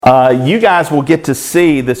You guys will get to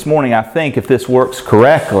see this morning, I think, if this works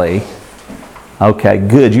correctly. Okay,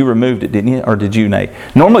 good. You removed it, didn't you? Or did you, Nate?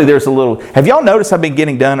 Normally there's a little... Have y'all noticed I've been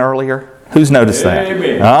getting done earlier? Who's noticed that?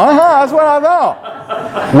 That's what I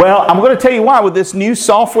thought. Well, I'm going to tell you why. With this new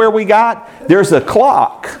software we got, there's a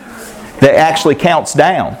clock that actually counts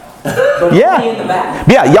down.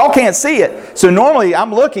 Yeah, y'all can't see it. So normally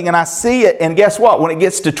I'm looking and I see it, and guess what? When it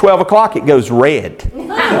gets to 12 o'clock, it goes red.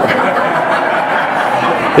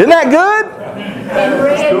 Isn't that good? And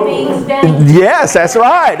red means danger. Yes, that's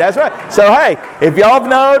right. That's right. So hey, if y'all have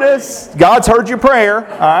noticed, God's heard your prayer.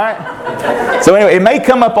 All right. So anyway, it may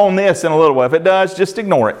come up on this in a little while. If it does, just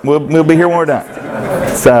ignore it. We'll be here when we're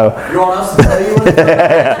done. So. You want us to tell you?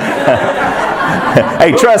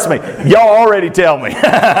 Hey, trust me, y'all already tell me.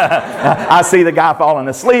 I see the guy falling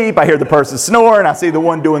asleep. I hear the person snoring. I see the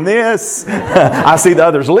one doing this. I see the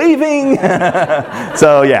others leaving.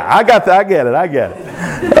 So yeah, I get it.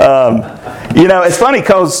 It's funny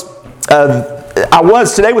because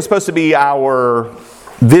today was supposed to be our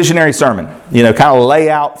visionary sermon. Kind of lay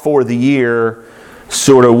out for the year,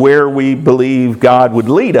 sort of where we believe God would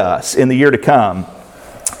lead us in the year to come.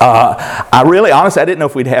 Honestly, I didn't know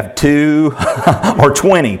if we'd have 2 or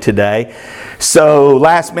 20 today. So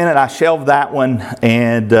last minute I shelved that one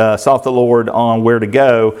and sought the Lord on where to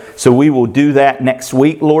go. So we will do that next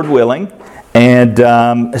week, Lord willing. And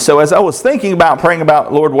so as I was thinking about, praying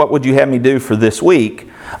about, Lord, what would you have me do for this week?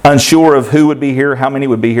 Unsure of who would be here, how many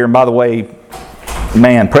would be here. And by the way,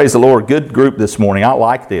 man, praise the Lord, good group this morning. I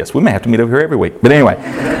like this. We may have to meet over here every week. But anyway,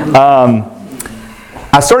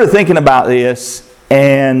 I started thinking about this.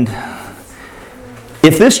 And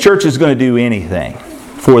if this church is going to do anything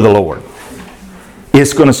for the Lord,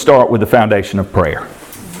 it's going to start with the foundation of prayer.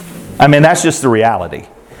 I mean, that's just the reality.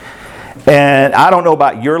 And I don't know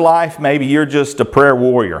about your life. Maybe you're just a prayer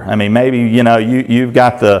warrior. I mean, maybe, you've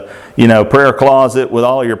got the, prayer closet with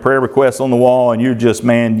all your prayer requests on the wall, and you're just,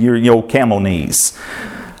 you're camel knees.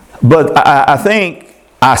 But I think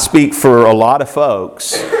I speak for a lot of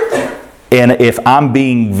folks. And if I'm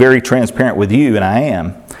being very transparent with you, and I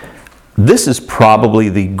am, this is probably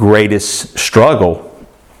the greatest struggle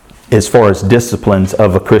as far as disciplines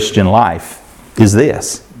of a Christian life, is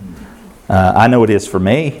this. I know it is for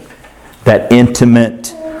me. That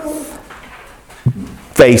intimate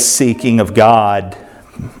face-seeking of God,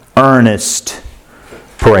 earnest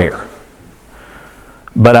prayer.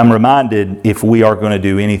 But I'm reminded, if we are going to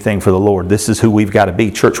do anything for the Lord, this is who we've got to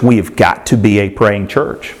be. Church, we have got to be a praying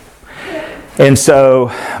church. And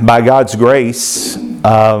so, by God's grace,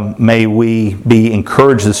 may we be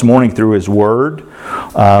encouraged this morning through His Word.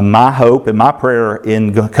 My hope and my prayer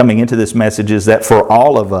in coming into this message is that for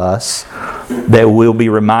all of us, that we'll be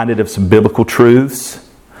reminded of some biblical truths,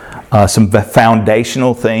 some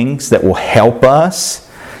foundational things that will help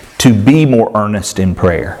us to be more earnest in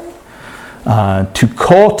prayer, to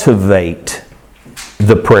cultivate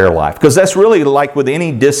the prayer life. Because that's really like with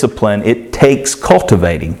any discipline, it takes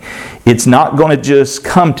cultivating. It's not going to just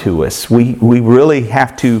come to us. We really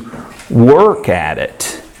have to work at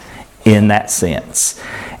it in that sense.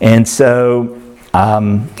 And so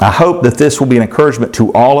I hope that this will be an encouragement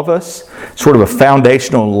to all of us, sort of a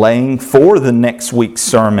foundational laying for the next week's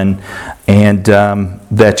sermon, and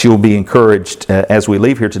that you'll be encouraged as we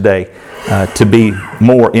leave here today to be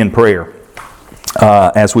more in prayer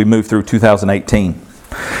as we move through 2018.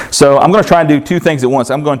 So I'm going to try and do 2 things at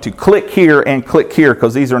once. I'm going to click here and click here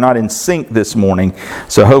because these are not in sync this morning.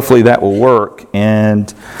 So hopefully that will work.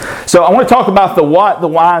 And so I want to talk about the what, the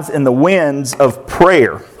whys, and the whens of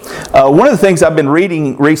prayer. One of the things I've been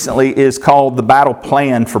reading recently is called The Battle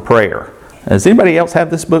Plan for Prayer. Does anybody else have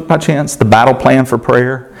this book by chance? The Battle Plan for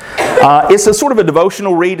Prayer. It's a sort of a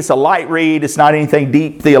devotional read. It's a light read. It's not anything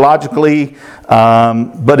deep theologically,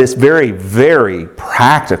 but it's very, very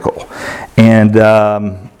practical. And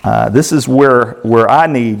this is where I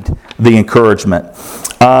need the encouragement.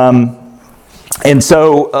 And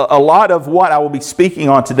so a lot of what I will be speaking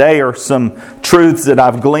on today are some truths that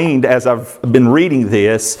I've gleaned as I've been reading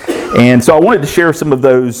this. And so I wanted to share some of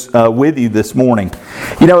those with you this morning.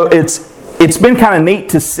 It's been kind of neat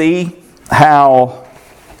to see how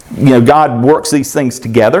God works these things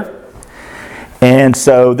together. And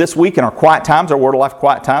so this week in our quiet times, our Word of Life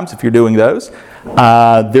quiet times, if you're doing those,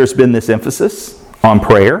 there's been this emphasis on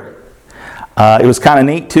prayer. It was kind of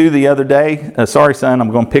neat too the other day. Sorry, son, I'm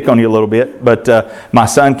going to pick on you a little bit. But my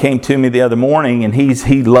son came to me the other morning, and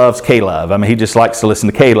he loves K-Love. I mean, he just likes to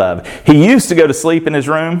listen to K-Love. He used to go to sleep in his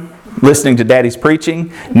room listening to Daddy's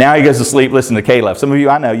preaching. Now he goes to sleep listening to K-Love. Some of you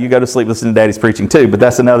I know, you go to sleep listening to Daddy's preaching too, but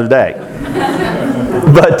that's another day.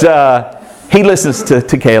 But he listens to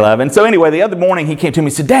K-Love. And so anyway, the other morning he came to me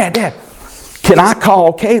and said, Dad, can I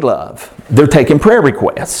call K-Love? They're taking prayer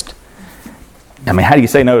requests. I mean, how do you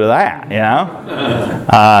say no to that, you know?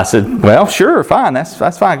 I said, well, sure, fine,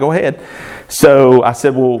 that's fine, go ahead. So I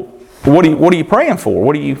said, well, what are you praying for?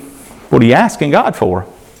 What are you asking God for?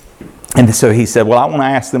 And so he said, well, I want to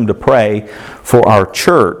ask them to pray for our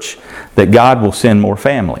church that God will send more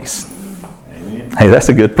families. Amen. Hey, that's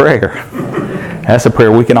a good prayer. That's a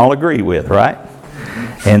prayer we can all agree with, right?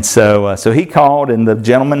 And so he called, and the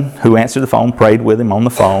gentleman who answered the phone prayed with him on the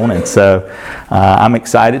phone. And so I'm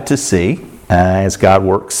excited to see as God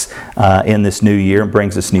works in this new year and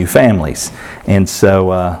brings us new families. And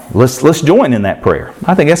so let's join in that prayer.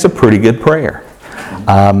 I think that's a pretty good prayer.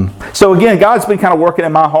 So again, God's been kind of working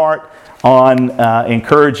in my heart on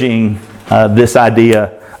encouraging this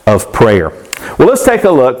idea of prayer. Well, let's take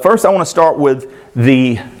a look. First, I want to start with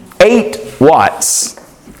the 8 watts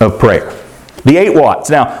of prayer. The 8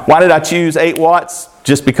 watts. Now, why did I choose 8 watts?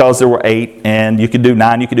 Just because there were 8, and you could do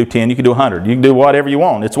 9, you could do 10, you could do 100. You can do whatever you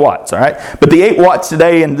want. It's watts, all right? But the 8 watts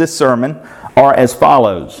today in this sermon are as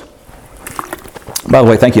follows. By the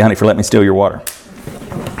way, thank you, honey, for letting me steal your water.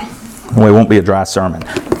 Well, it won't be a dry sermon.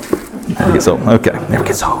 Never gets old. Okay, never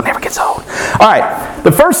gets old, never gets old. All right,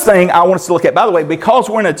 the first thing I want us to look at, by the way, because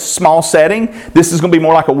we're in a small setting, this is going to be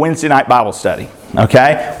more like a Wednesday night Bible study,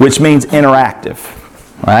 okay? Which means interactive.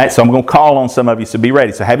 All right, so I'm going to call on some of you, so be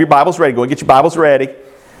ready. So have your Bibles ready. Go get your Bibles ready.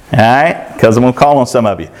 All right, because I'm going to call on some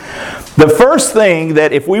of you. The first thing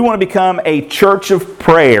that if we want to become a church of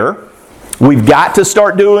prayer, we've got to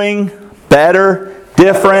start doing better,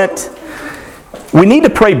 different. We need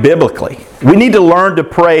to pray biblically. We need to learn to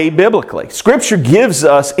pray biblically. Scripture gives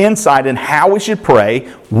us insight in how we should pray,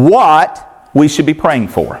 what we should be praying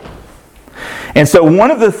for. And so one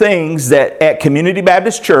of the things that at Community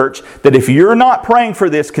Baptist Church, that if you're not praying for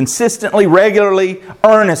this consistently, regularly,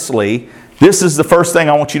 earnestly, this is the first thing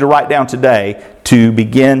I want you to write down today to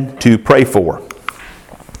begin to pray for.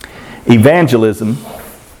 Evangelism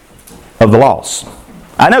of the lost.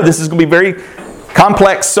 I know this is going to be a very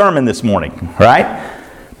complex sermon this morning, right?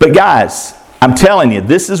 But guys, I'm telling you,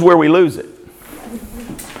 this is where we lose it.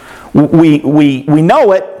 We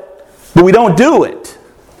know it, but we don't do it.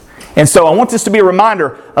 And so I want this to be a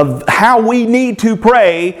reminder of how we need to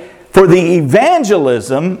pray for the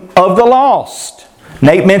evangelism of the lost.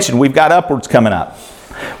 Nate mentioned we've got Upwards coming up.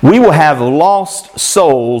 We will have lost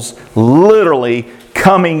souls literally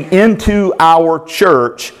coming into our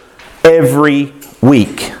church every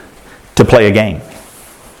week to play a game.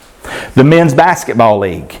 The men's basketball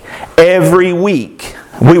league, every week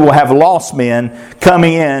we will have lost men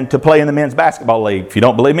coming in to play in the men's basketball league. If you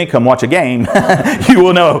don't believe me, come watch a game. You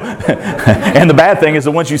will know. And the bad thing is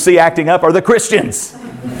the ones you see acting up are the Christians.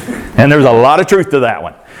 And there's a lot of truth to that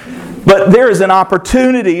one. But there is an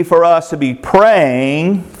opportunity for us to be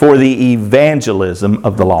praying for the evangelism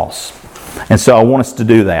of the lost. And so I want us to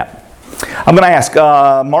do that. I'm going to ask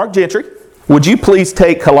Mark Gentry, would you please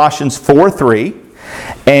take Colossians 4:3?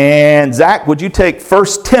 And Zach, would you take 1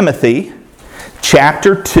 Timothy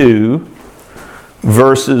chapter 2,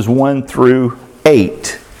 verses 1 through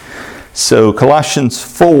 8. So Colossians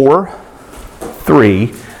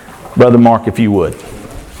 4:3. Brother Mark, if you would.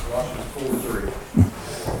 Colossians 4:3.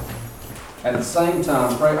 At the same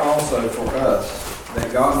time, pray also for us,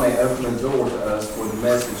 that God may open the door to us for the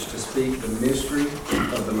message to speak the mystery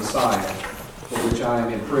of the Messiah, for which I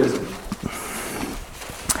am in prison.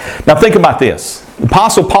 Now think about this.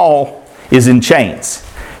 Apostle Paul is in chains.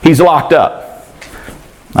 He's locked up.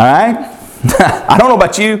 All right? I don't know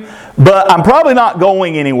about you, but I'm probably not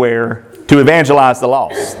going anywhere to evangelize the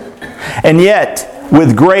lost. And yet,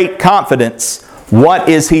 with great confidence, what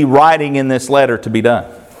is he writing in this letter to be done?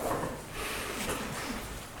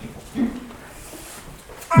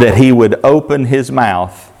 That he would open his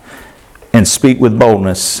mouth and speak with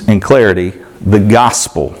boldness and clarity the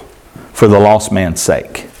gospel for the lost man's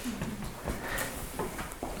sake.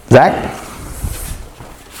 Zach?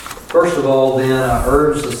 First of all, then, I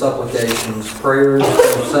urge the supplications, prayers,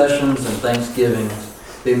 intercessions, and thanksgivings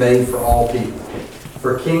be made for all people,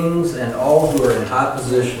 for kings and all who are in high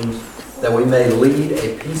positions, that we may lead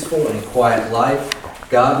a peaceful and quiet life,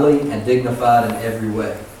 godly and dignified in every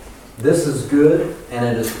way. This is good, and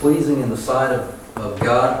it is pleasing in the sight of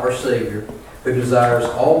God our Savior, who desires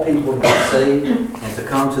all people to be saved and to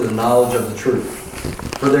come to the knowledge of the truth.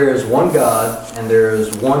 For there is one God, and there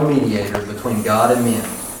is one mediator between God and men,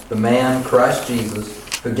 the man Christ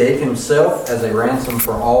Jesus, who gave himself as a ransom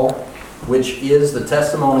for all, which is the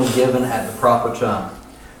testimony given at the proper time.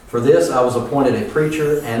 For this I was appointed a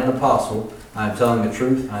preacher and an apostle, I am telling the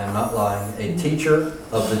truth, I am not lying, a teacher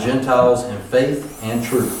of the Gentiles in faith and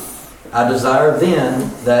truth. I desire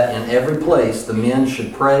then that in every place the men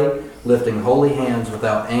should pray, lifting holy hands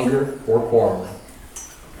without anger or quarreling.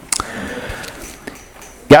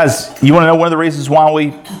 Guys, you want to know one of the reasons why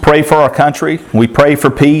we pray for our country? We pray for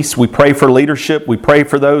peace, we pray for leadership, we pray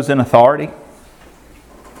for those in authority.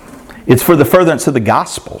 It's for the furtherance of the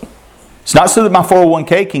gospel. It's not so that my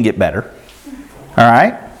 401k can get better. All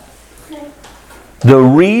right? The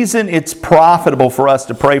reason it's profitable for us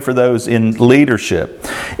to pray for those in leadership,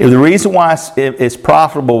 the reason why it's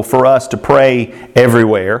profitable for us to pray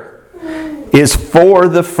everywhere is for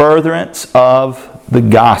the furtherance of the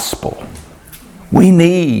gospel. We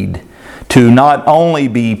need to not only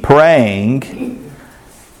be praying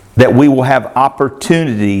that we will have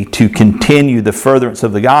opportunity to continue the furtherance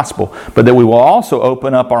of the gospel, but that we will also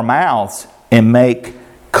open up our mouths and make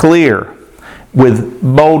clear with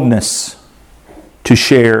boldness to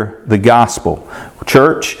share the gospel.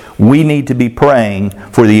 Church, we need to be praying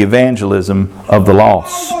for the evangelism of the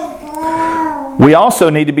lost. We also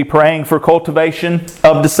need to be praying for cultivation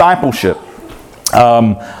of discipleship.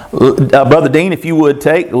 Brother Dean, if you would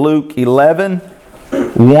take Luke 11,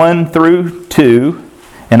 1 through 2.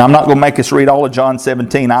 And I'm not going to make us read all of John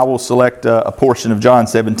 17. I will select a portion of John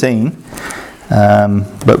 17.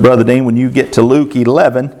 But Brother Dean, when you get to Luke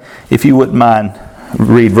 11, if you wouldn't mind,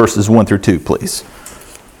 read verses 1 through 2, please.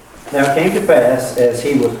 Now it came to pass, as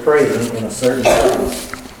he was praying in a certain place,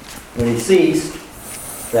 when he ceased,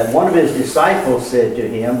 that one of his disciples said to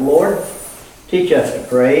him, Lord, teach us to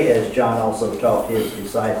pray, as John also taught his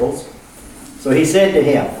disciples. So he said to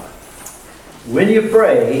him, when you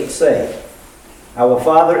pray, say, Our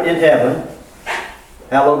Father in heaven,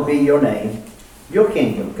 hallowed be your name, your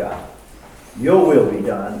kingdom come. Your will be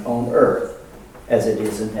done on earth as it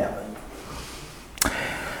is in heaven.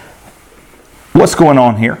 What's going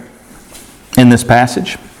on here in this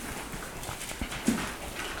passage?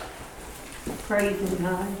 Praising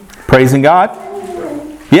God. Praising God?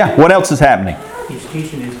 Yeah, what else is happening? He's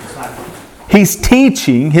teaching his disciples. He's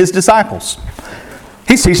teaching his disciples.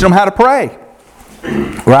 He's teaching them how to pray.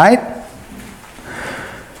 Right?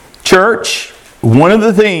 Church, one of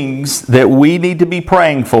the things that we need to be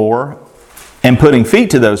praying for and putting feet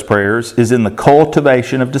to those prayers is in the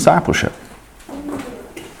cultivation of discipleship.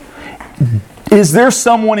 Is there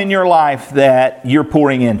someone in your life that you're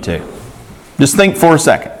pouring into? Just think for a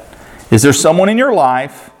second. Is there someone in your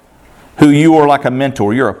life who you are like a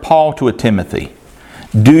mentor? You're a Paul to a Timothy.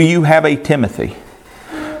 Do you have a Timothy?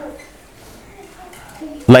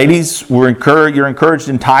 Ladies, you're encouraged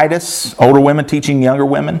in Titus, older women teaching younger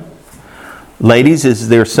women. Ladies, is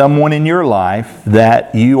there someone in your life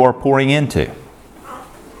that you are pouring into?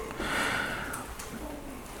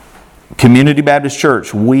 Community Baptist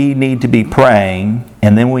Church, we need to be praying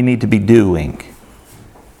and then we need to be doing.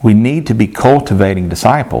 We need to be cultivating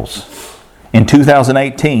disciples. In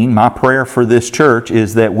 2018, my prayer for this church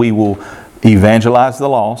is that we will evangelize the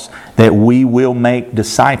lost, that we will make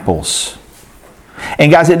disciples.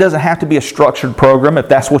 And guys, it doesn't have to be a structured program. If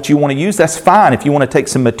that's what you want to use, that's fine. If you want to take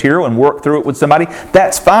some material and work through it with somebody,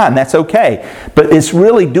 that's fine. That's okay. But it's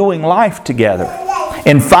really doing life together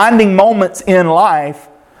and finding moments in life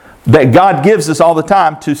that God gives us all the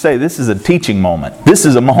time to say, this is a teaching moment. This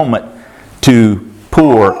is a moment to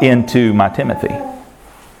pour into my Timothy.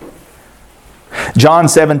 John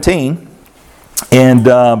 17 and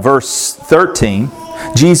verse 13.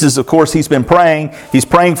 Jesus, of course, He's been praying. He's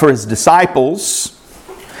praying for His disciples.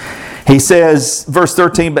 He says, verse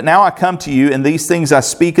 13, but now I come to you, and these things I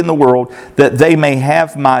speak in the world, that they may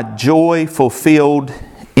have my joy fulfilled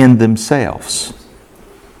in themselves.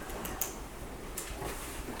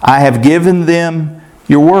 I have given them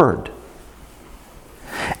your word.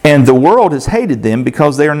 And the world has hated them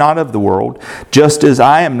because they are not of the world, just as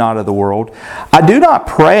I am not of the world. I do not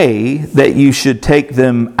pray that you should take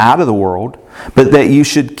them out of the world, but that you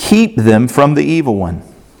should keep them from the evil one.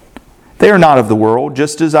 They are not of the world,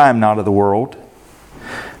 just as I am not of the world.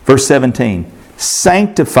 Verse 17,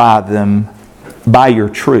 sanctify them by your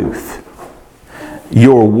truth.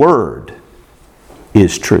 Your word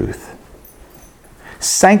is truth.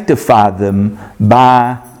 Sanctify them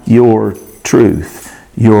by your truth.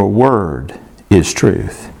 Your word is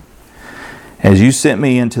truth. As you sent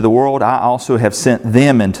me into the world, I also have sent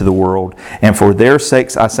them into the world. And for their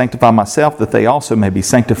sakes I sanctify myself, that they also may be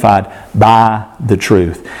sanctified by the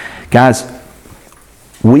truth. Guys,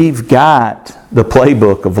 we've got the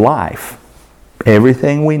playbook of life.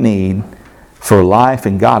 Everything we need for life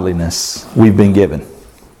and godliness, we've been given.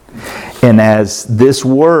 And as this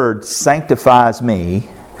word sanctifies me,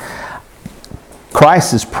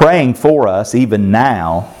 Christ is praying for us even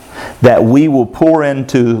now that we will pour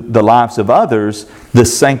into the lives of others the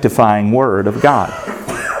sanctifying Word of God.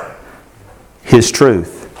 His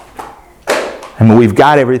truth. And we've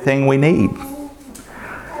got everything we need.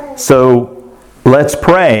 So let's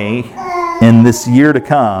pray in this year to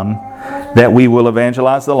come that we will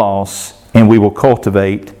evangelize the lost and we will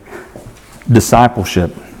cultivate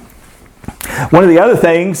discipleship. One of the other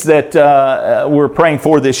things that we're praying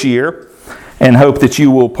for this year, and hope that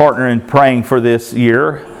you will partner in praying for this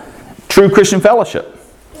year, true Christian fellowship.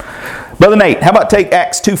 Brother Nate, how about take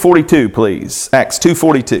Acts 2:42, please? Acts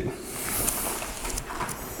 2:42.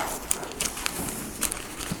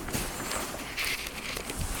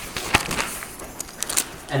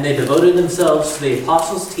 And they devoted themselves to the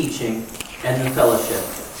apostles' teaching and the fellowship,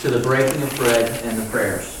 to the breaking of bread and the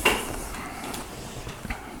prayers.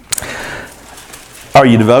 Are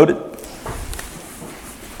you devoted?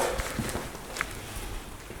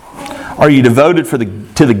 Are you devoted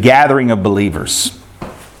to the gathering of believers?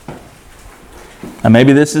 And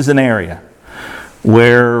maybe this is an area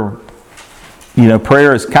where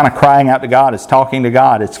prayer is kind of crying out to God, it's talking to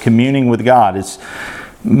God, it's communing with God. It's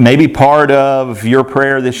maybe part of your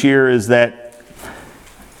prayer this year is that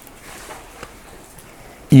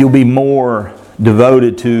you'll be more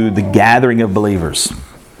devoted to the gathering of believers.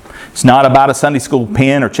 It's not about a Sunday school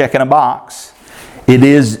pen or checking a box. It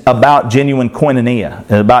is about genuine koinonia,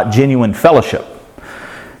 about genuine fellowship,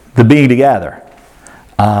 the being together.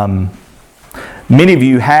 Many of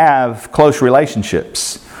you have close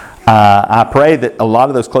relationships. I pray that a lot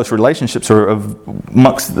of those close relationships are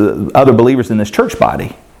amongst the other believers in this church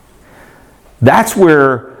body. That's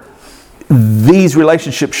where these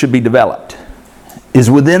relationships should be developed, is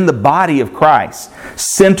within the body of Christ,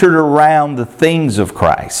 centered around the things of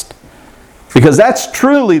Christ. Because that's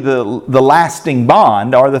truly the lasting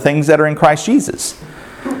bond, are the things that are in Christ Jesus.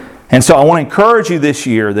 And so I want to encourage you this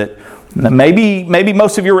year that maybe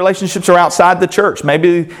most of your relationships are outside the church.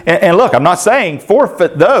 And look, I'm not saying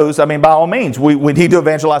forfeit those. I mean, by all means, we need to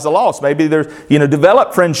evangelize the lost. Maybe there's,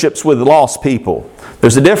 develop friendships with lost people.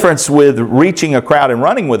 There's a difference with reaching a crowd and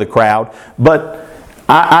running with a crowd. But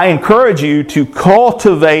I encourage you to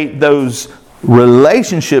cultivate those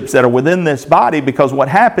relationships that are within this body, because what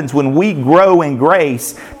happens when we grow in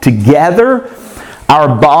grace together,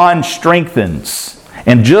 our bond strengthens.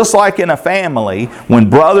 And just like in a family,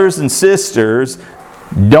 when brothers and sisters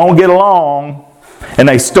don't get along and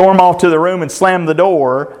they storm off to the room and slam the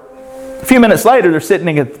door, a few minutes later they're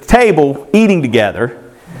sitting at the table eating together,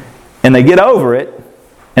 and they get over it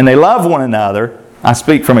and they love one another. I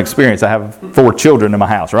speak from experience. I have 4 children in my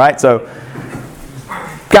house, right? So,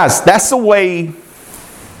 guys, that's the way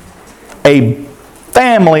a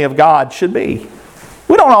family of God should be.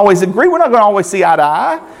 We don't always agree. We're not going to always see eye to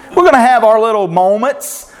eye. We're going to have our little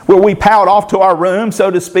moments where we pout off to our room, so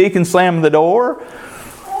to speak, and slam the door.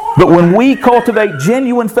 But when we cultivate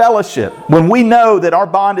genuine fellowship, when we know that our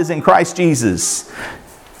bond is in Christ Jesus,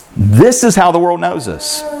 this is how the world knows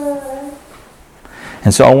us.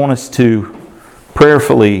 And so I want us to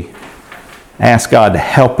prayerfully ask God to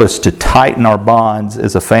help us to tighten our bonds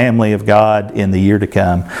as a family of God in the year to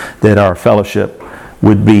come, that our fellowship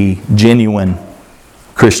would be genuine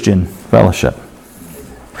Christian fellowship.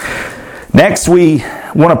 Next, we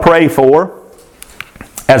want to pray for,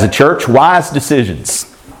 as a church, wise decisions.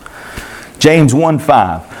 James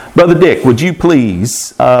 1:5. Brother Dick, would you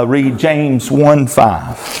please read James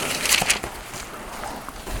 1:5?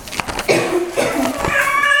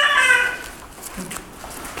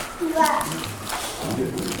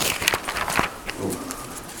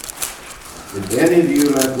 If any of you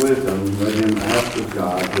lack wisdom, let him ask of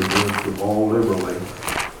God, who gives to all liberally,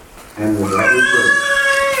 and without reproach,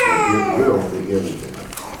 and it will be given to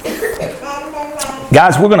him.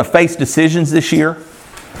 Guys, we're going to face decisions this year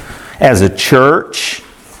as a church,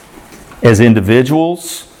 as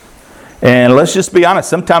individuals. And let's just be honest,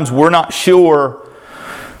 sometimes we're not sure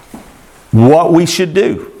what we should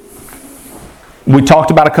do. We talked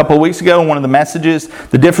about a couple of weeks ago in one of the messages,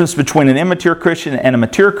 the difference between an immature Christian and a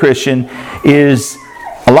mature Christian is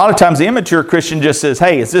a lot of times the immature Christian just says,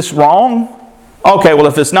 hey, is this wrong? Okay, well,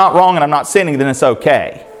 if it's not wrong and I'm not sinning, then it's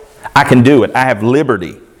okay. I can do it. I have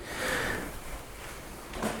liberty.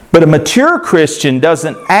 But a mature Christian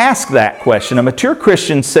doesn't ask that question. A mature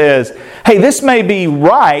Christian says, hey, this may be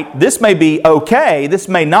right, this may be okay, this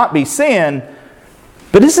may not be sin,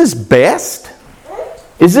 but is this best?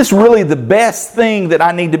 Is this really the best thing that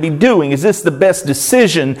I need to be doing? Is this the best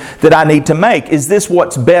decision that I need to make? Is this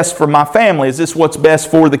what's best for my family? Is this what's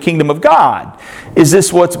best for the kingdom of God? Is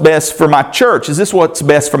this what's best for my church? Is this what's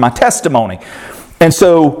best for my testimony? And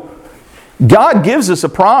so God gives us a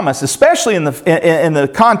promise, especially in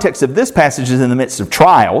the context of this passage, is in the midst of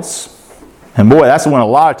trials. And boy, that's when a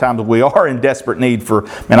lot of times we are in desperate need for,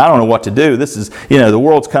 man, I don't know what to do. This is, the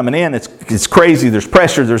world's coming in. It's crazy. There's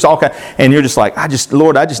pressure. There's all kind. And you're just like,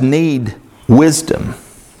 Lord, I just need wisdom.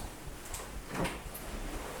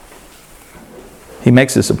 He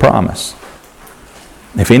makes us a promise.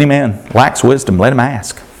 If any man lacks wisdom, let him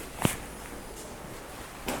ask.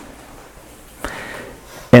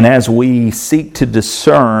 And as we seek to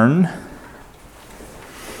discern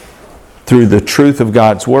through the truth of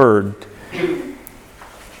God's Word,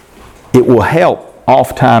 it will help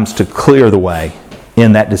oftentimes to clear the way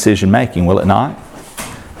in that decision making, will it not?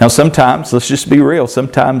 Now sometimes, let's just be real,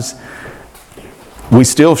 sometimes we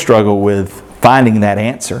still struggle with finding that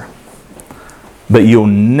answer. But you'll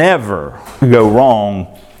never go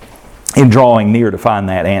wrong in drawing near to find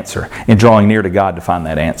that answer, in drawing near to God to find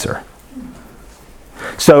that answer.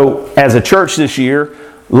 So, as a church this year,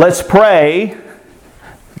 let's pray,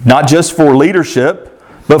 not just for leadership,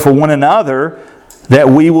 but for one another, that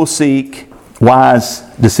we will seek wise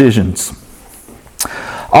decisions.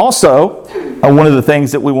 Also, one of the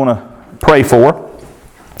things that we want to pray for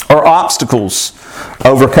are obstacles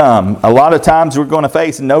overcome. A lot of times we're going to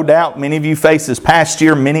face, no doubt, many of you faced this past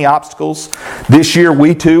year many obstacles. This year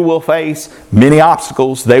we too will face many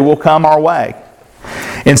obstacles. They will come our way.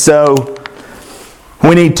 And so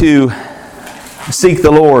we need to seek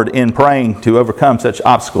the Lord in praying to overcome such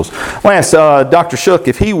obstacles. I'll ask Dr. Shook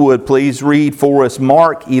if he would please read for us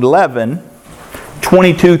Mark 11,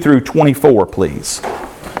 22 through 24, please.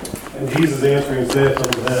 And Jesus answering said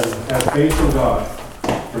unto them, Have faith in God.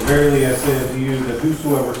 For verily I say unto you, that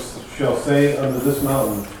whosoever shall say unto this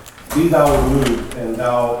mountain, Be thou removed, and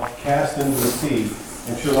thou cast into the sea,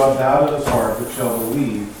 and shall not doubt in his heart, but shall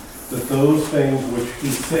believe that those things which he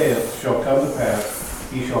saith shall come to pass,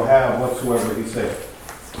 he shall have whatsoever he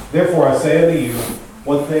saith. Therefore I say unto you,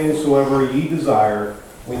 what things soever ye desire,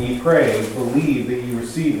 when ye pray, believe that ye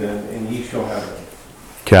receive them, and ye shall have them.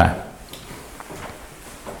 Okay.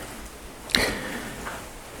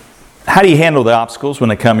 How do you handle the obstacles when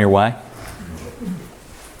they come your way?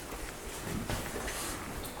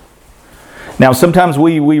 Now, sometimes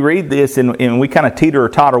we read this and we kind of teeter or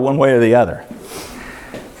totter one way or the other.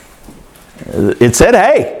 It said,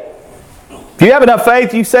 hey, if you have enough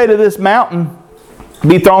faith, you say to this mountain,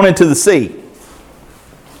 be thrown into the sea.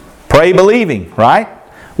 Pray believing, right?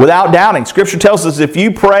 Without doubting. Scripture tells us if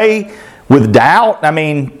you pray with doubt,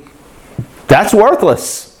 that's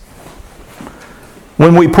worthless.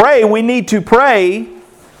 When we pray, we need to pray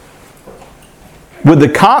with the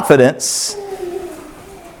confidence,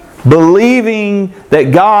 believing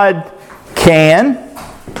that God can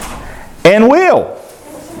and will.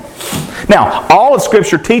 Now, all of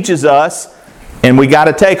Scripture teaches us, and we got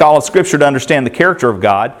to take all of Scripture to understand the character of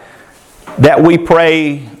God, that we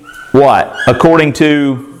pray what? According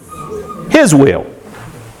to His will.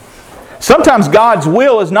 Sometimes God's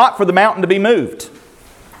will is not for the mountain to be moved.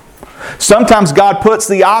 Sometimes God puts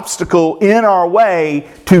the obstacle in our way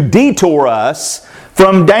to detour us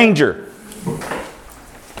from danger.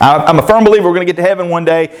 I'm a firm believer we're going to get to heaven one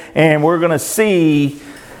day and we're going to see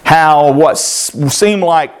how what seemed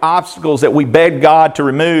like obstacles that we begged God to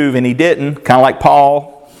remove and He didn't, kind of like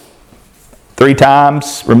Paul, 3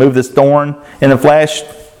 times, remove this thorn in the flesh.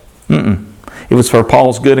 It was for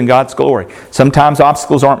Paul's good and God's glory. Sometimes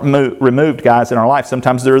obstacles aren't removed, guys, in our life.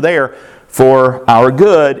 Sometimes they're there for our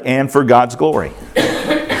good and for God's glory.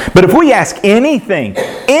 But if we ask anything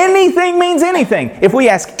means anything. If we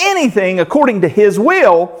ask anything according to His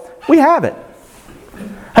will, we have it.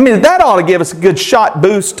 That ought to give us a good shot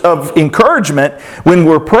boost of encouragement when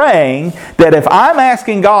we're praying that if I'm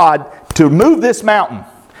asking God to move this mountain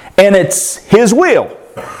and it's His will,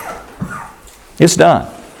 it's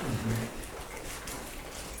done.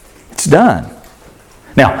 It's done.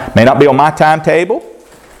 Now, it may not be on my timetable.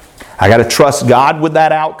 I got to trust God with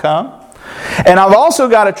that outcome. And I've also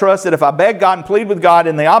got to trust that if I beg God and plead with God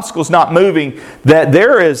and the obstacle's not moving, that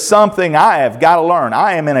there is something I have got to learn.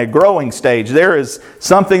 I am in a growing stage. There is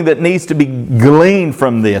something that needs to be gleaned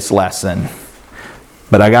from this lesson.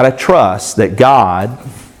 But I got to trust that God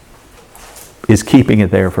is keeping it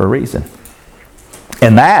there for a reason.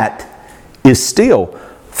 And that is still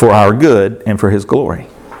for our good and for His glory.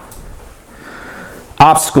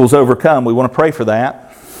 Obstacles overcome. We want to pray for that.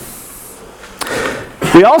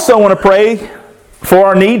 We also want to pray for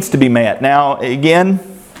our needs to be met. Now, again,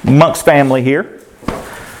 Monk's family here.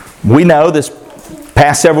 We know this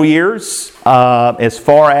past several years, as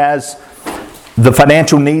far as the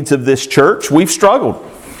financial needs of this church, we've struggled.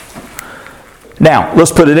 Now,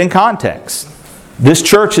 let's put it in context. This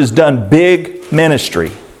church has done big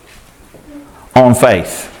ministry on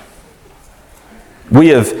faith. We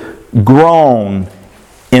have grown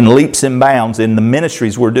in leaps and bounds in the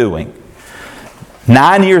ministries we're doing.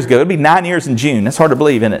 9 years ago, it'll be 9 years in June. That's hard to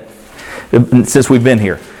believe, isn't it? Since we've been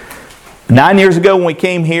here. 9 years ago when we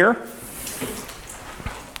came here,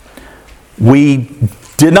 we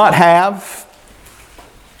did not have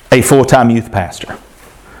a full-time youth pastor.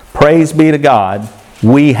 Praise be to God,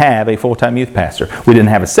 we have a full-time youth pastor. We didn't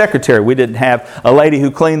have a secretary. We didn't have a lady who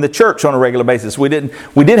cleaned the church on a regular basis. We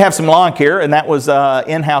did have some lawn care, and that was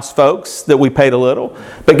in-house folks that we paid a little.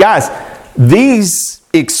 But guys, these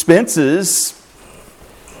expenses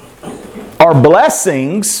are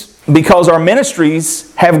blessings because our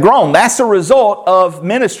ministries have grown. That's a result of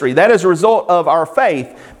ministry. That is a result of our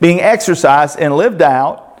faith being exercised and lived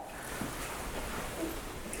out.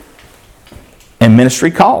 And ministry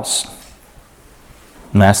costs.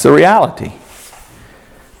 And that's the reality.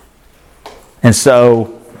 And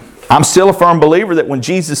so, I'm still a firm believer that when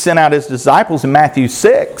Jesus sent out His disciples in Matthew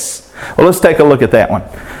 6, well, let's take a look at that one.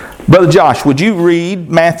 Brother Josh, would you read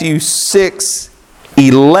Matthew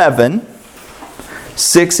 6:11?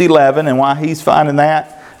 6:11, and while he's finding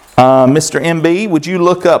that, Mr. MB, would you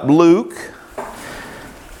look up Luke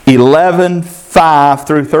 11:5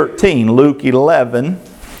 through 13? Luke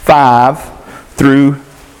 11:5 through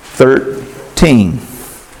 13.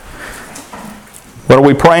 What are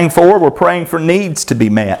we praying for? We're praying for needs to be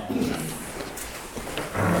met.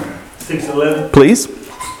 6:11. Please.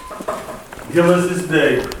 Give us this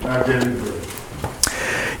day our daily bread.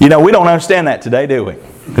 You know, we don't understand that today, do we?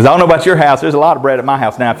 Because I don't know about your house, there's a lot of bread at my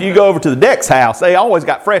house. Now, if you go over to the Deck's house, they always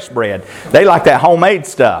got fresh bread. They like that homemade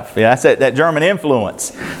stuff. Yeah, that's that German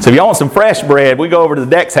influence. So if you want some fresh bread, we go over to the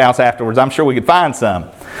Deck's house afterwards. I'm sure we could find some.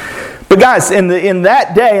 But guys, in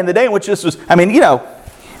that day, in the day in which this was, I mean, you know,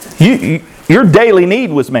 your daily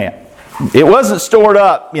need was met. It wasn't stored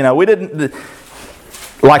up, you know, we didn't,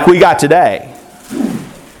 like we got today.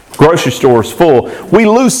 Grocery stores full. We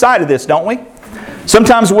lose sight of this, don't we?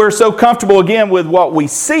 Sometimes we're so comfortable again with what we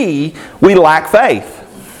see, we lack faith.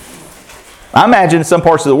 I imagine in some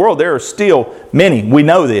parts of the world there are still many, we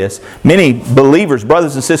know this, many believers,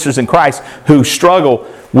 brothers and sisters in Christ who struggle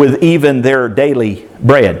with even their daily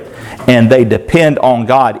bread. And they depend on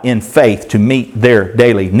God in faith to meet their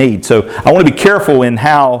daily needs. So I want to be careful in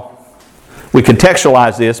how we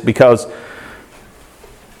contextualize this, because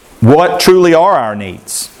what truly are our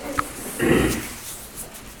needs?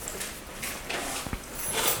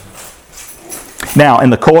 Now, in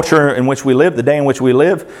the culture in which we live, the day in which we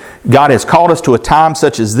live, God has called us to a time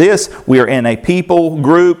such as this. We are in a people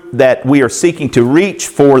group that we are seeking to reach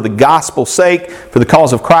for the gospel's sake, for the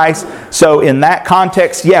cause of Christ. So in that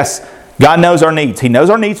context, yes, God knows our needs. He knows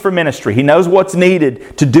our needs for ministry. He knows what's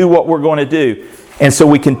needed to do what we're going to do. And so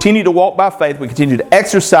we continue to walk by faith, we continue to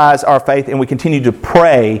exercise our faith, and we continue to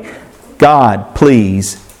pray, God,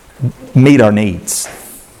 please meet our needs.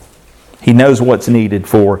 He knows what's needed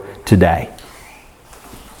for today.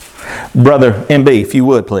 Brother MB, if you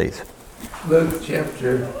would, please. Luke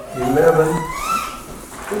chapter 11,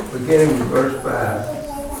 beginning with verse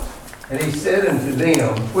 5. And he said unto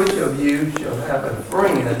them, which of you shall have a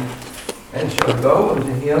friend, and shall go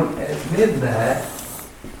unto him at midnight,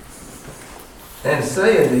 and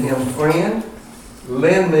say unto him, Friend,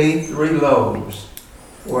 lend me 3 loaves,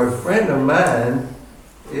 for a friend of mine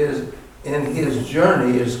is in his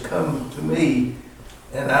journey is come to me,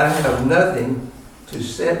 and I have nothing to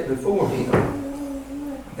set before him.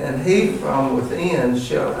 And he from within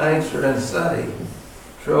shall answer and say,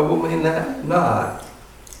 Trouble me not,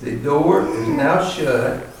 the door is now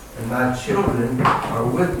shut, and my children are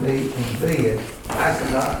with me in bed. I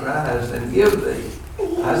cannot rise and give thee.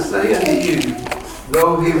 I say unto you,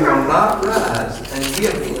 though he will not rise and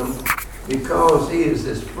give him, because he is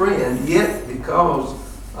his friend, yet because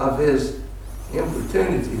of his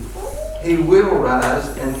importunity, he will rise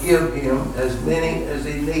and give him as many as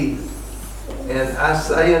he needeth. And I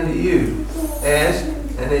say unto you, ask,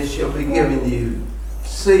 and it shall be given you.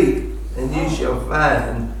 Seek, and you shall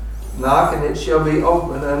find. Knock, and it shall be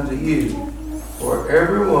opened unto you. For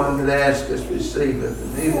everyone that asketh receiveth,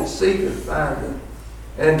 and he that seeketh findeth.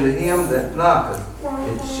 And to him that knocketh,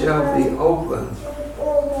 it shall be opened.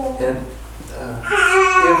 And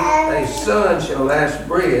if a son shall ask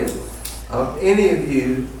bread of any of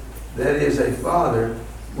you that is a father,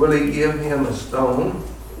 will he give him a stone?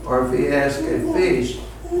 Or if he ask a fish,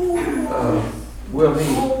 will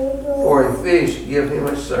he, or a fish, give him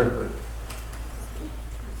a serpent?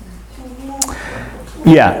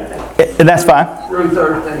 Yeah, and that's fine. Through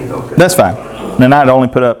 13, okay. That's fine. And I'd only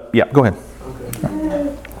put up, yeah, go ahead.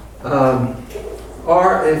 Okay.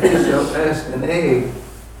 Or if he shall ask an egg,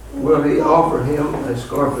 will he offer him a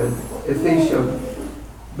scorpion? If he shall,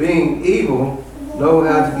 being evil, know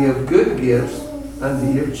how to give good gifts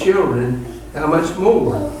unto your children, how much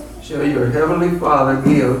more shall your heavenly Father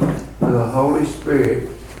give the Holy Spirit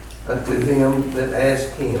unto them that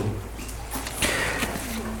ask him?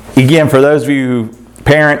 Again, for those of you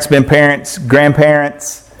parents, been parents,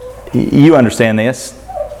 grandparents, you understand this.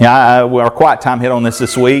 Our quiet time hit on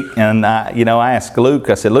this week, and I asked Luke,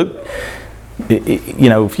 I said, Luke,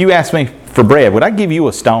 if you asked me for bread, would I give you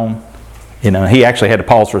a stone? He actually had to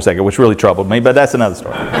pause for a second, which really troubled me, but that's another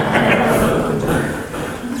story.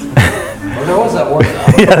 There was that one.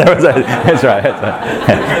 Yeah, that's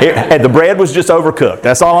right. The bread was just overcooked.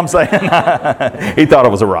 That's all I'm saying. He thought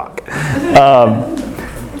it was a rock.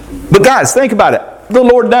 But guys, think about it. The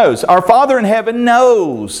Lord knows. Our Father in heaven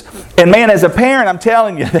knows. And man, as a parent, I'm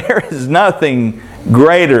telling you, there is nothing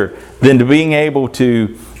greater than to being able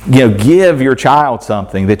to give your child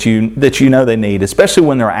something that you know they need, especially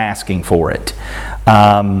when they're asking for it.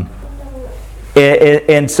 And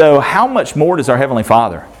so how much more does our Heavenly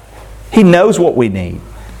Father? He knows what we need.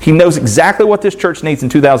 He knows exactly what this church needs in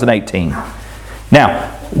 2018.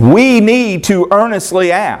 Now, we need to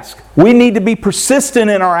earnestly ask. We need to be persistent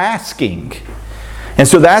in our asking. And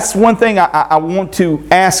so that's one thing I want to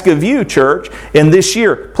ask of you, church, in this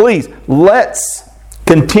year. Please, let's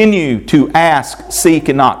continue to ask, seek,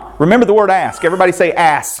 and knock. Remember the word ask. Everybody say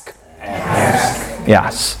ask. Ask.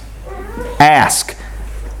 Yes. Ask.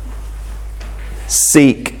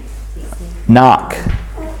 Seek. Knock.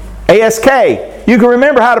 ASK. You can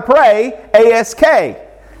remember how to pray. ASK.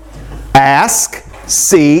 Ask,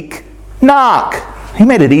 seek, knock. He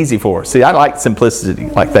made it easy for us. See, I like simplicity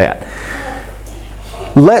like that.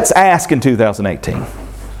 Let's ask in 2018.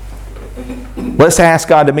 Let's ask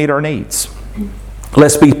God to meet our needs.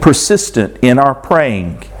 Let's be persistent in our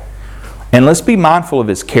praying. And let's be mindful of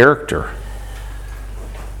His character.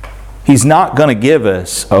 He's not going to give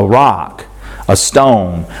us a rock, a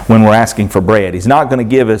stone, when we're asking for bread. He's not going to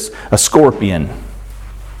give us a scorpion,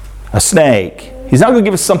 a snake. He's not going to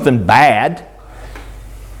give us something bad.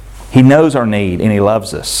 He knows our need and He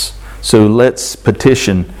loves us. So let's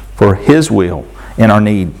petition for His will and our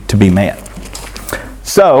need to be met.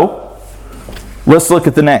 So, let's look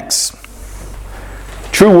at the next.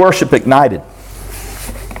 True worship ignited.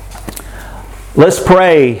 Let's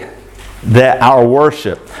pray that our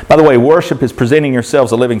worship, by the way, worship is presenting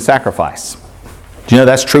yourselves a living sacrifice. Do you know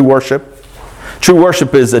that's true worship? True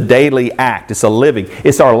worship is a daily act. It's a living.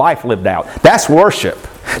 It's our life lived out. That's worship.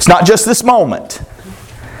 It's not just this moment.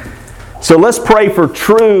 So let's pray for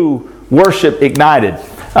true worship ignited.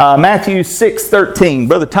 Matthew 6:13.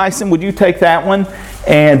 Brother Tyson, would you take that one?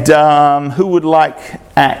 And who would like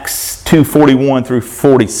Acts 2:41 through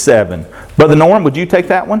 47? Brother Norm, would you take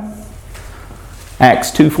that one?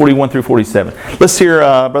 Acts 2:41 through 47. Let's hear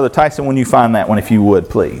Brother Tyson when you find that one, if you would,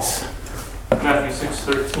 please. Matthew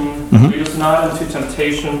 6:13. Lead us not into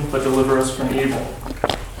temptation, but deliver us from evil.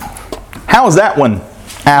 How is that one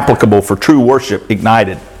applicable for true worship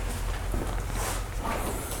ignited?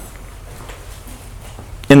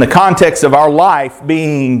 In the context of our life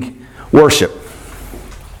being worship.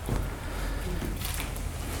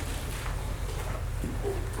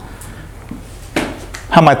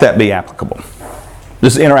 How might that be applicable?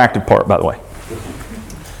 This is the interactive part, by the way.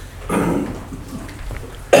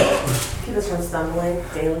 Keep us from stumbling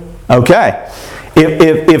daily. Okay.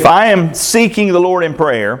 If I am seeking the Lord in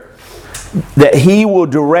prayer, that He will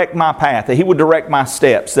direct my path, that He will direct my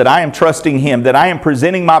steps, that I am trusting Him, that I am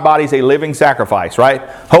presenting my body as a living sacrifice, right?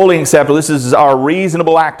 Holy and acceptable. This is our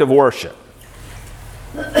reasonable act of worship.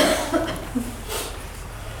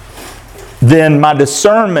 Then my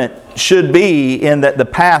discernment should be in that the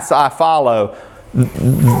paths I follow,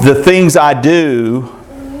 the things I do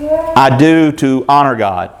to honor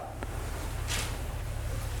God.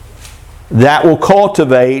 That will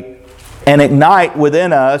cultivate and ignite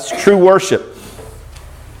within us true worship,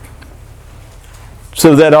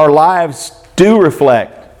 so that our lives do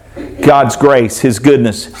reflect God's grace, His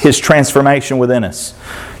goodness, His transformation within us.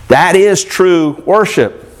 That is true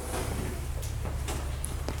worship.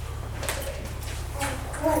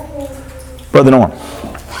 Brother Norm.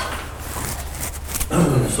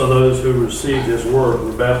 So those who received His word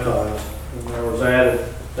were baptized, and there was added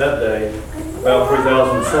that day about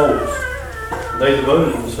 3,000 souls. They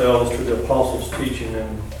devoted themselves to the apostles' teaching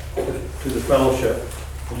and to the fellowship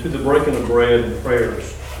and to the breaking of bread and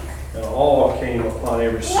prayers. And awe came upon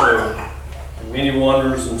every soul. And many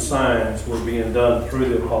wonders and signs were being done through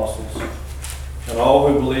the apostles. And all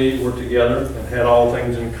who believed were together and had all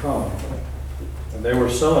things in common. And And they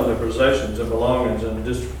were selling their possessions and belongings and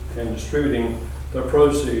distributing the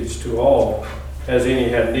proceeds to all as any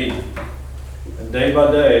had need. And day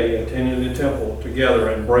by day, attending the temple together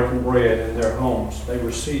and breaking bread in their homes, they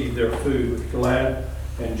received their food with glad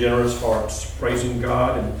and generous hearts, praising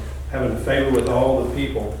God and having favor with all the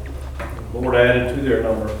people. The Lord added to their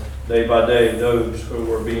number day by day those who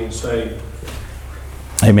were being saved.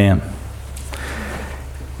 Amen.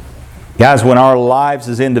 Guys, when our lives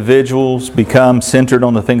as individuals become centered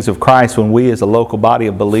on the things of Christ, when we as a local body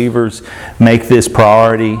of believers make this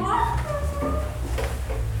priority,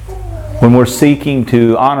 when we're seeking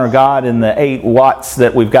to honor God in the 8 watts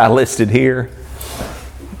that we've got listed here,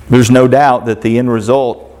 there's no doubt that the end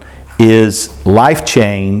result is life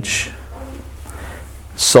change,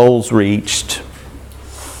 souls reached,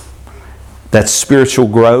 that's spiritual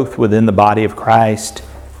growth within the body of Christ.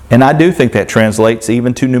 And I do think that translates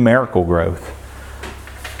even to numerical growth.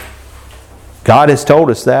 God has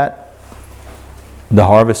told us that the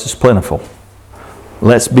harvest is plentiful.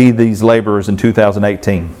 Let's be these laborers in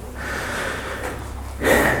 2018.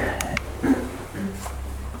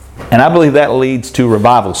 And I believe that leads to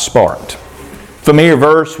revival sparked. Familiar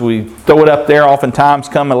verse, we throw it up there oftentimes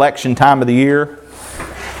come election time of the year.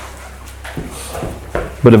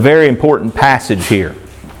 But a very important passage here.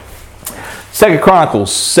 2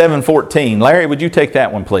 Chronicles 7:14. Larry, would you take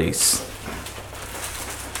that one, please?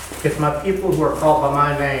 If my people who are called by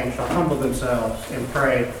my name shall humble themselves and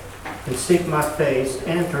pray and seek my face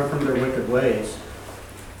and turn from their wicked ways,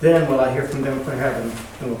 then will I hear from them from heaven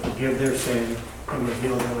and will forgive their sin and will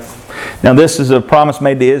heal their land. Now this is a promise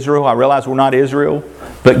made to Israel. I realize we're not Israel,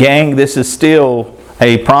 but gang, this is still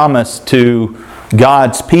a promise to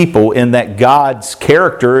God's people in that God's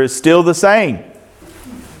character is still the same.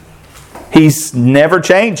 He's never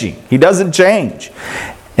changing. He doesn't change.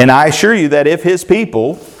 And I assure you that if His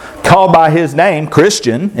people, called by His name,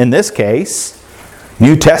 Christian in this case,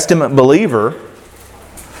 New Testament believer,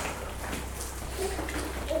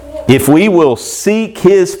 if we will seek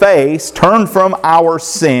His face, turn from our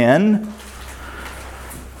sin,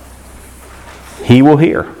 He will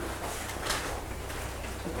hear.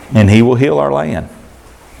 And He will heal our land.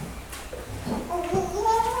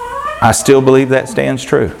 I still believe that stands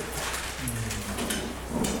true.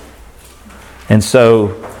 And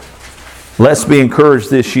so, let's be encouraged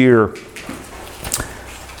this year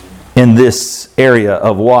in this area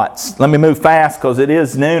of watts. Let me move fast because it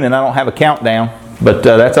is noon and I don't have a countdown. But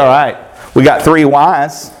that's all right. We got 3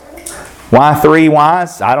 whys. Why 3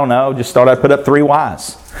 whys? I don't know. Just thought I'd put up 3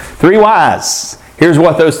 whys. 3 whys. Here's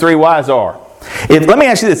what those 3 whys are. Let me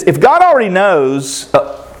ask you this. If God already knows,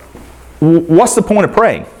 what's the point of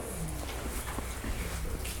praying?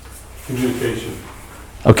 Communication.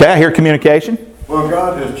 Okay, I hear communication. Well,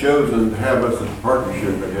 God has chosen to have us in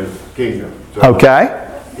partnership in His kingdom. So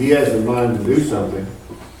Okay. He has in mind to do something,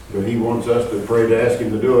 but He wants us to pray to ask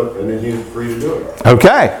Him to do it, and then He's free to do it.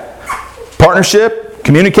 Okay. Partnership,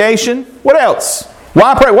 communication. What else?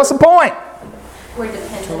 Why pray? What's the point? We're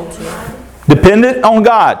dependent on God. Dependent on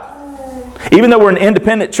God. Even though we're an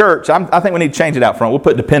independent church, I think we need to change it out front. We'll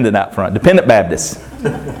put dependent out front. Dependent Baptist.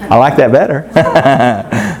 I like that better.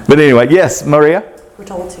 But anyway, yes, Maria? We're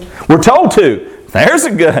told to. We're told to. There's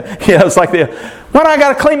a good, it's like why do I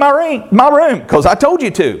got to clean my room? Because I told you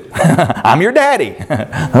to. I'm your daddy.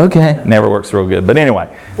 Okay. Never works real good. But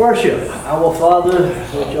anyway. Worship. Our Father,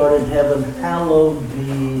 which art in heaven, hallowed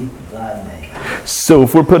be thy name. So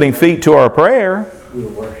if we're putting feet to our prayer, We will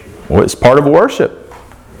worship. well, it's part of worship.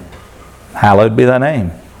 Hallowed be thy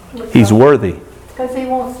name. He's worthy. Because He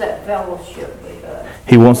wants that fellowship with us.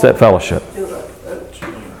 He wants that fellowship. Do it.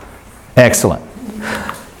 Excellent.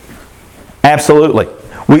 Absolutely.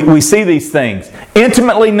 We see these things.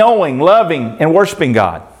 Intimately knowing, loving, and worshiping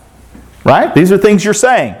God. Right? These are things you're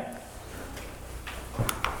saying.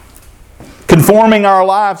 Conforming our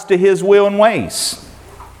lives to His will and ways.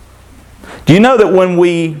 Do you know that when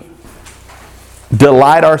we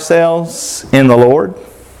delight ourselves in the Lord,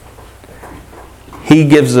 He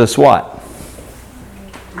gives us what?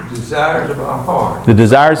 Desires of our heart. The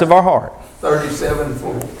desires of our heart.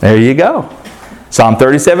 37:4. There you go. Psalm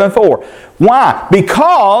 37:4. Why?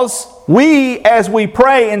 Because we, as we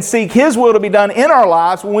pray and seek His will to be done in our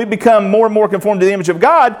lives, when we become more and more conformed to the image of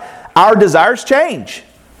God, our desires change.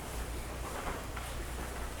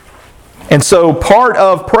 And so part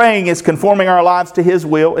of praying is conforming our lives to His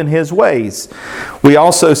will and His ways. We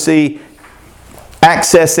also see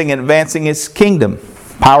accessing and advancing His kingdom,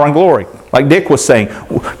 power and glory. Like Dick was saying,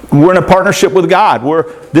 we're in a partnership with God.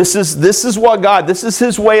 This is what God, this is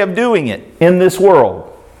His way of doing it in this world.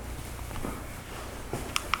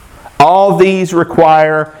 All these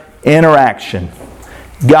require interaction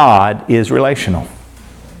God is relational.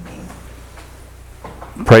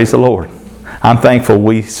 Praise the Lord. I'm thankful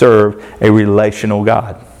we serve a relational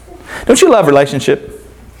God. Don't you love relationship?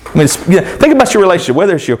 I mean, think about your relationship,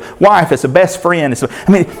 whether it's your wife, it's a best friend.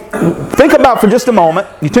 Think about for just a moment.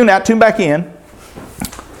 You tune out, tune back in.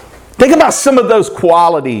 Think about some of those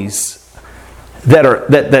qualities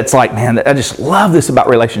that's like, man, I just love this about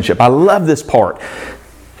relationship. I love this part.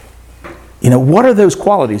 What are those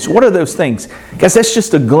qualities? What are those things? Guys, that's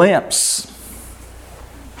just a glimpse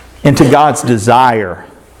into God's desire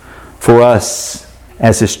for us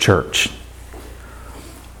as His church.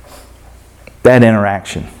 That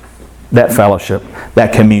interaction, that fellowship,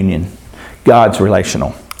 that communion. God's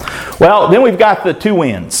relational. Well, then we've got the two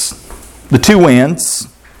winds. The two winds.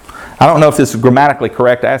 I don't know if this is grammatically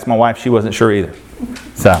correct. I asked my wife. She wasn't sure either.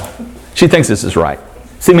 So, she thinks this is right.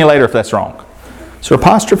 See me later if that's wrong. So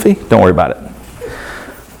apostrophe? Don't worry about it.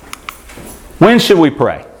 When should we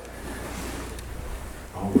pray?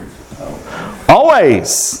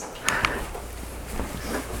 Always.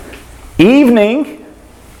 Evening,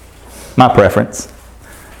 my preference.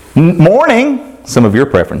 Morning, some of your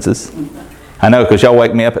preferences. I know, because y'all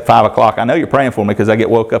wake me up at 5 o'clock. I know you're praying for me because I get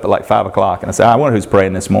woke up at like 5 o'clock. And I say, I wonder who's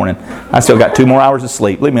praying this morning. I still got 2 more hours of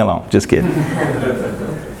sleep. Leave me alone. Just kidding.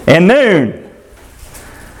 And noon.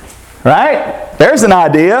 Right? There's an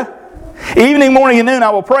idea. Evening, morning, and noon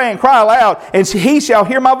I will pray and cry aloud, and He shall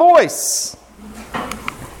hear my voice.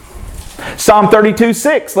 Psalm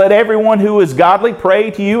 32:6. Let everyone who is godly pray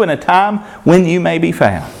to you in a time when you may be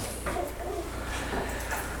found.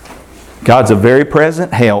 God's a very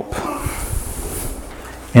present help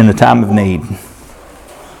in the time of need.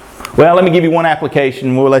 Well, let me give you one application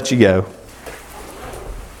and we'll let you go.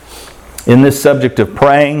 In this subject of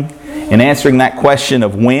praying and answering that question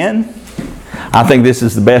of when, I think this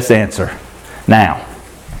is the best answer. Now,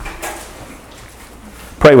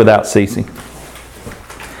 pray without ceasing.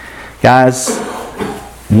 Guys,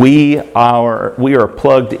 we are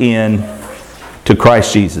plugged in to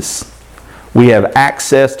Christ Jesus. We have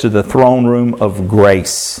access to the throne room of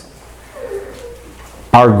grace.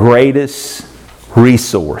 Our greatest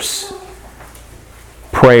resource,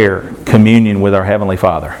 prayer, communion with our Heavenly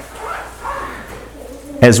Father.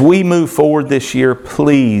 As we move forward this year,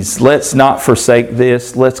 please, let's not forsake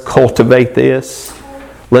this. Let's cultivate this.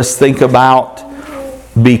 Let's think about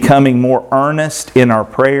becoming more earnest in our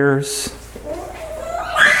prayers.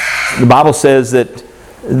 The Bible says that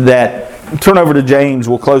turn over to James.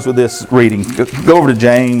 We'll close with this reading. Go over to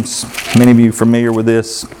James. Many of you are familiar with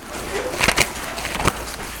this.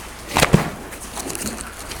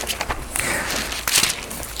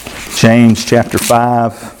 James chapter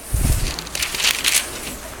 5.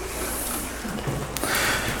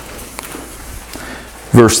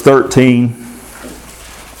 Verse 13.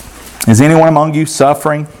 Is anyone among you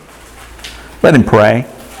suffering? Let him pray.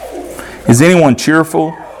 Is anyone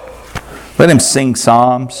cheerful? Let him sing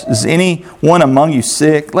psalms. Is anyone among you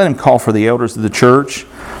sick? Let him call for the elders of the church.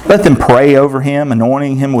 Let them pray over him,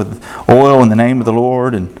 anointing him with oil in the name of the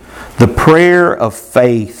Lord. And the prayer of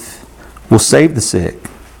faith will save the sick.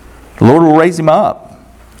 The Lord will raise him up.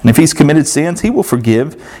 And if he's committed sins, He will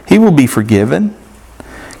forgive. He will be forgiven.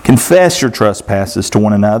 Confess your trespasses to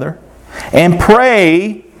one another. And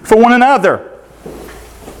pray for one another,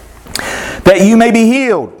 that you may be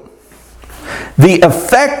healed. The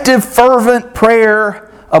effective, fervent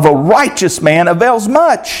prayer of a righteous man avails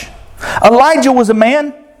much. Elijah was a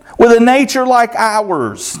man with a nature like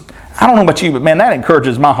ours. I don't know about you, but man, that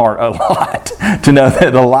encourages my heart a lot to know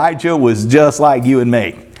that Elijah was just like you and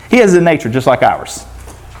me. He has a nature just like ours.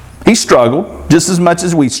 He struggled just as much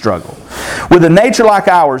as we struggle. With a nature like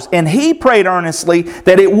ours, and he prayed earnestly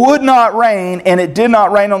that it would not rain, and it did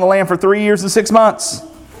not rain on the land for 3 years and 6 months.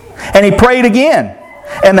 And he prayed again,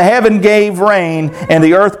 and the heaven gave rain, and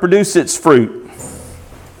the earth produced its fruit.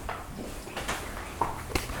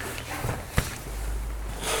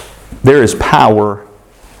 There is power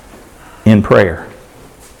in prayer.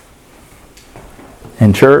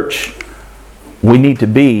 In church, we need to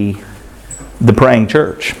be the praying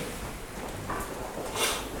church.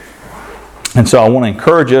 And so I want to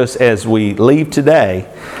encourage us as we leave today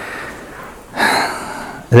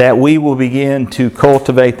that we will begin to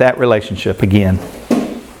cultivate that relationship again.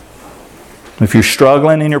 If you're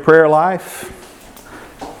struggling in your prayer life,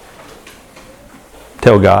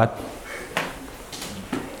 tell God.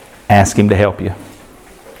 Ask Him to help you.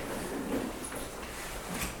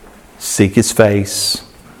 Seek His face.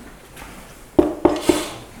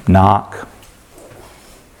 Knock.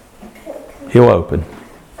 He'll open.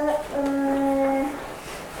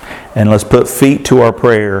 And let's put feet to our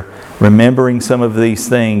prayer, remembering some of these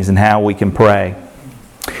things and how we can pray.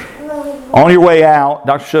 On your way out,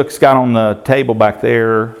 Dr. Shook's got on the table back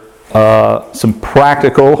there some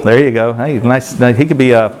practical, there you go. Hey, nice. He could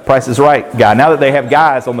be a Price is Right guy. Now that they have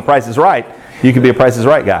guys on the Price is Right, you could be a Price is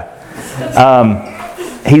Right guy.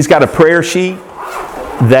 He's got a prayer sheet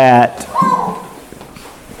that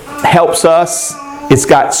helps us. It's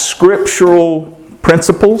got scriptural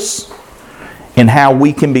principles in how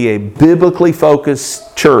we can be a biblically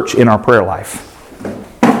focused church in our prayer life.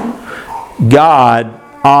 God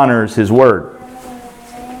honors His Word.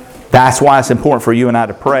 That's why it's important for you and I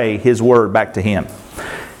to pray His Word back to Him.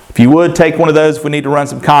 If you would, take one of those. If we need to run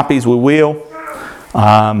some copies, we will.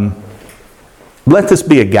 Let this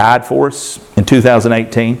be a guide for us in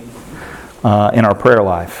 2018 in our prayer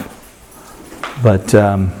life. But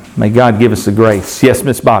may God give us the grace. Yes,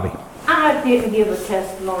 Miss Bobby. I didn't give a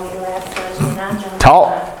testimony last Sunday, and I know.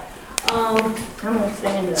 Talk. I'm going to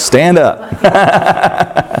stand up. Stand up.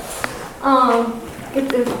 If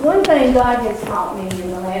there's one thing God has taught me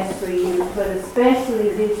in the last 3 years, but especially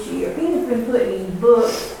this year, He has been putting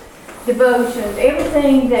books, devotions,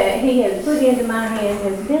 everything that He has put into my hand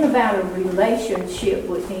has been about a relationship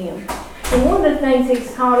with Him. And one of the things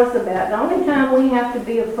He's taught us about, the only time we have to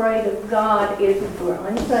be afraid of God is if we're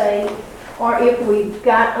unsaved or if we've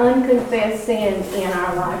got unconfessed sin in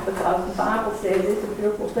our life, because the Bible says it's a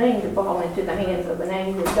fearful thing to fall into the hands of an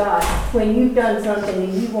angry God when you've done something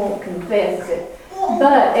and you won't confess it.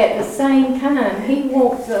 But at the same time, He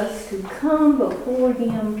wants us to come before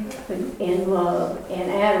Him in love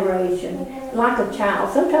and adoration, like a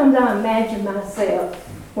child. Sometimes I imagine myself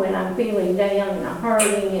when I'm feeling down and I'm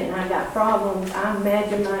hurting and I got problems. I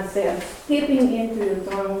imagine myself skipping into the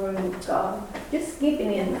throne room of God, just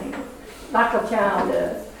skipping in there, like a child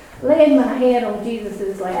does, laying my head on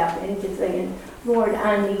Jesus' lap and just saying, Lord,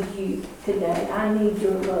 I need You today. I need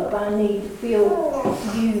Your love. I need to feel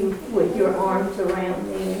You with Your arms around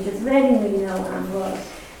me and just letting me know I'm loved.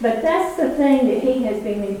 But that's the thing that He has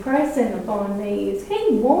been impressing upon me is He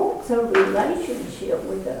wants a relationship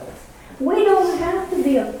with us. We don't have to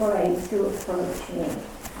be afraid to approach Him.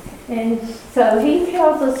 And so He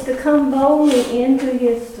tells us to come boldly into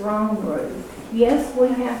His throne room. Yes, we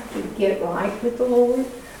have to get right with the Lord.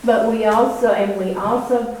 But we also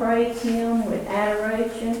praise Him with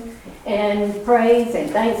adoration and praise and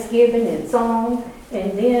thanksgiving and song.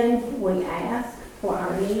 And then we ask for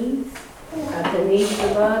our needs, the needs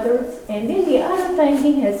of others. And then the other thing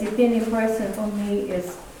He has been impressing upon me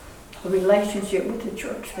is a relationship with the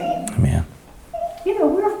church family. Amen. You know,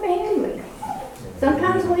 we're a family.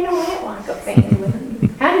 Sometimes we don't act like a family.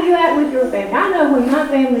 How do you act with your family? I know when my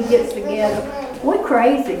family gets together, we're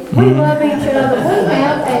crazy. We love each other. We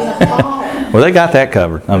have a ball. Well, they got that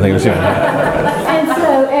covered. I think it's good. And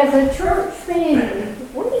so, as a church family,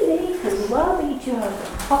 we need to love each other,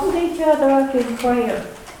 hold each other up in prayer,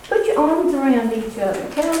 put your arms around each other,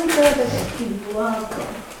 tell each other that you love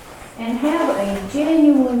them, and have a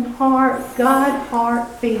genuine heart, God heart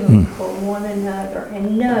feeling for one another,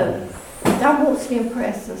 and know that God wants to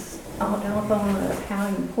impress us upon us how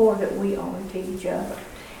important we are to each other.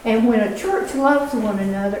 And when a church loves one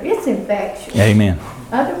another, it's infectious. Amen.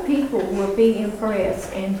 Other people will be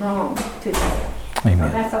impressed and drawn to that. Amen.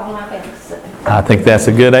 So that's all I have to say. I think that's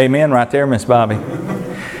a good amen right there, Miss Bobby.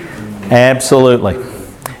 Absolutely.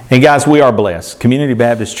 And guys, we are blessed. Community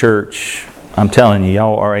Baptist Church, I'm telling you,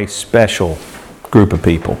 y'all are a special group of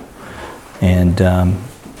people. And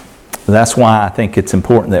that's why I think it's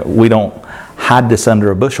important that we don't hide this under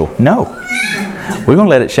a bushel. No. We're going to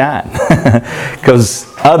let it shine. Because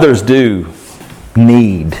others do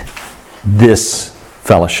need this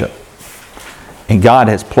fellowship. And God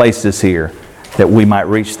has placed us here that we might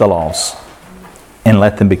reach the lost and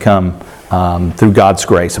let them become, through God's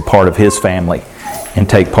grace, a part of His family and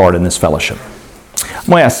take part in this fellowship. I'm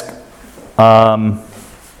going to ask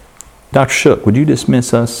Dr. Shook, would you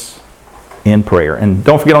dismiss us in prayer? And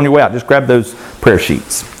don't forget on your way out, just grab those prayer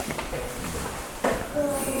sheets.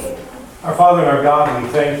 Our Father and our God, we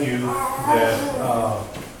thank You that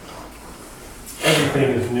everything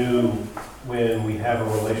is new when we have a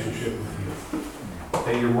relationship with You.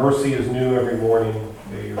 That Your mercy is new every morning,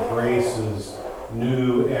 that Your grace is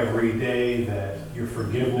new every day, that Your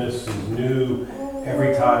forgiveness is new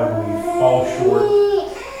every time we fall short.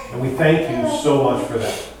 And we thank You so much for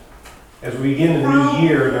that. As we begin a new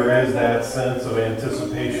year, there is that sense of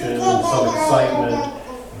anticipation and some excitement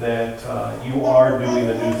that You are doing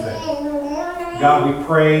a new thing. God, we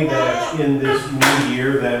pray that in this new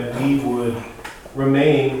year that we would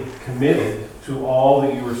remain committed to all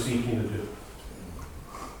that You are seeking to do.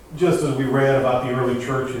 Just as we read about the early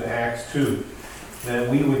church in Acts 2, that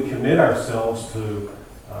we would commit ourselves to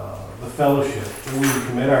the fellowship, that we would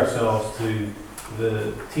commit ourselves to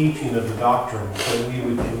the teaching of the doctrine, that we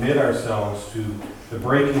would commit ourselves to the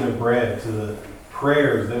breaking of bread, to the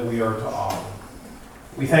prayers that we are to offer.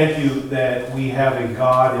 We thank you that we have a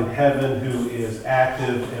God in heaven who is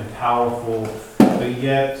active and powerful, but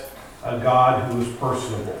yet a God who is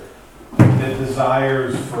personable, that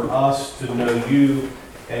desires for us to know you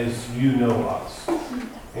as you know us.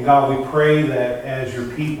 And God, we pray that as your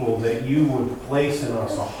people, that you would place in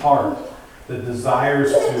us a heart that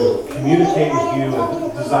desires to communicate with you,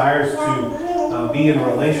 and desires to be in a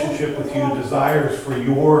relationship with you, desires for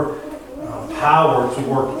your power to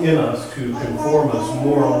work in us to conform us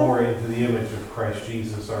more and more into the image of Christ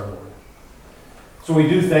Jesus our Lord. So we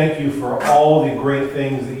do thank you for all the great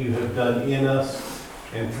things that you have done in us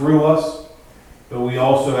and through us, but we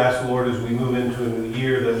also ask, Lord, as we move into a new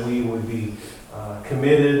year, that we would be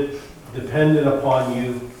committed, dependent upon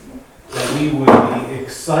you, that we would be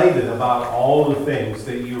excited about all the things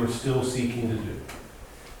that you are still seeking to do.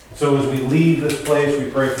 So as we leave this place,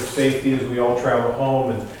 we pray for safety as we all travel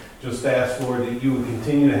home, and just ask, Lord, that you would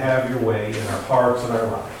continue to have your way in our hearts and our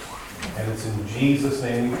lives. And it's in Jesus'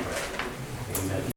 name we pray.